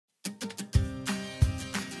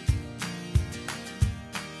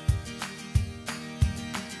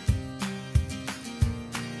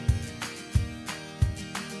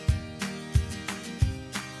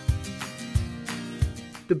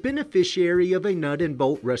the beneficiary of a nut and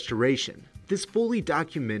bolt restoration. This fully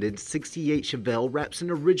documented 68 Chevelle wraps an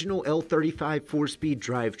original L35 4-speed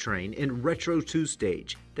drivetrain in retro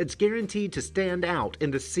 2-stage that's guaranteed to stand out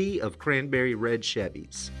in the sea of cranberry red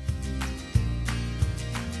Chevys.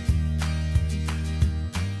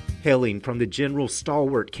 Hailing from the General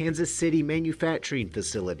Stalwart Kansas City manufacturing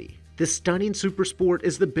facility, this stunning Supersport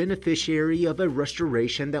is the beneficiary of a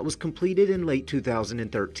restoration that was completed in late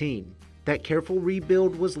 2013. That careful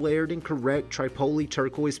rebuild was layered in correct Tripoli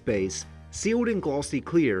turquoise base, sealed in glossy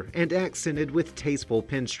clear, and accented with tasteful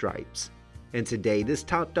pinstripes. And today, this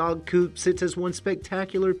top dog coupe sits as one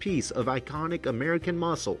spectacular piece of iconic American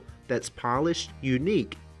muscle that's polished,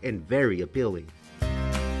 unique, and very appealing.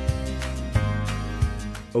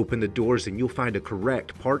 Open the doors and you'll find a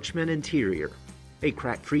correct parchment interior. A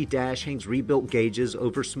crack-free dash hangs rebuilt gauges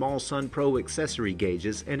over small Sun Pro accessory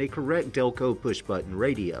gauges and a correct Delco push-button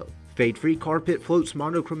radio. Fade-free carpet floats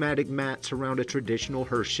monochromatic mats around a traditional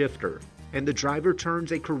Hurst shifter, and the driver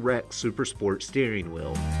turns a correct Supersport steering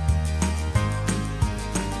wheel.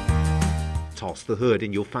 Toss the hood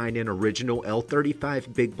and you'll find an original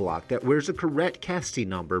L35 big block that wears a correct casting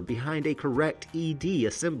number behind a correct ED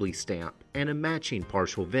assembly stamp and a matching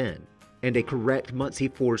partial VIN. And a correct Muncie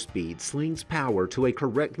 4-speed slings power to a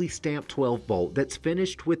correctly stamped 12-bolt that's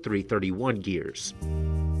finished with 331 gears.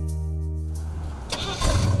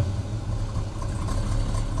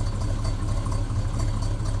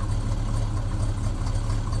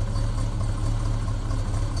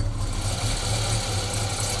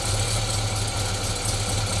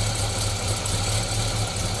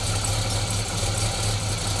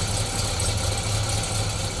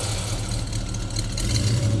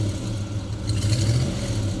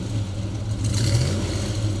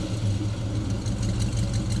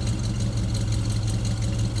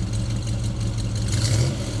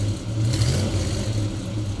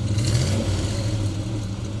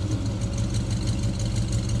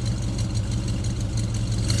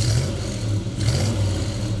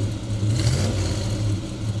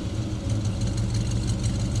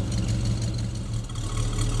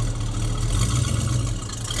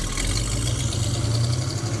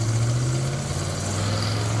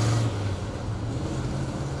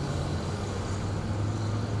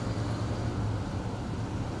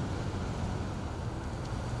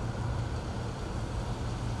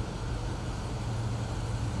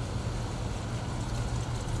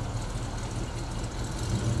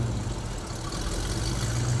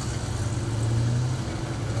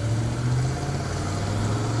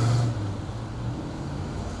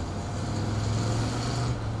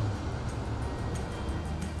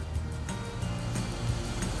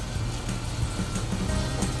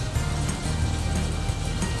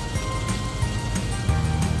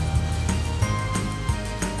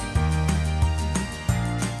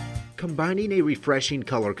 Combining a refreshing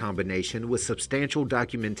color combination with substantial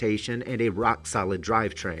documentation and a rock-solid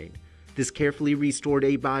drivetrain, this carefully restored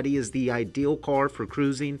A-body is the ideal car for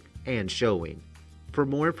cruising and showing. For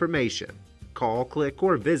more information, call, click,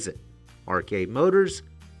 or visit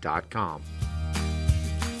arcademotors.com.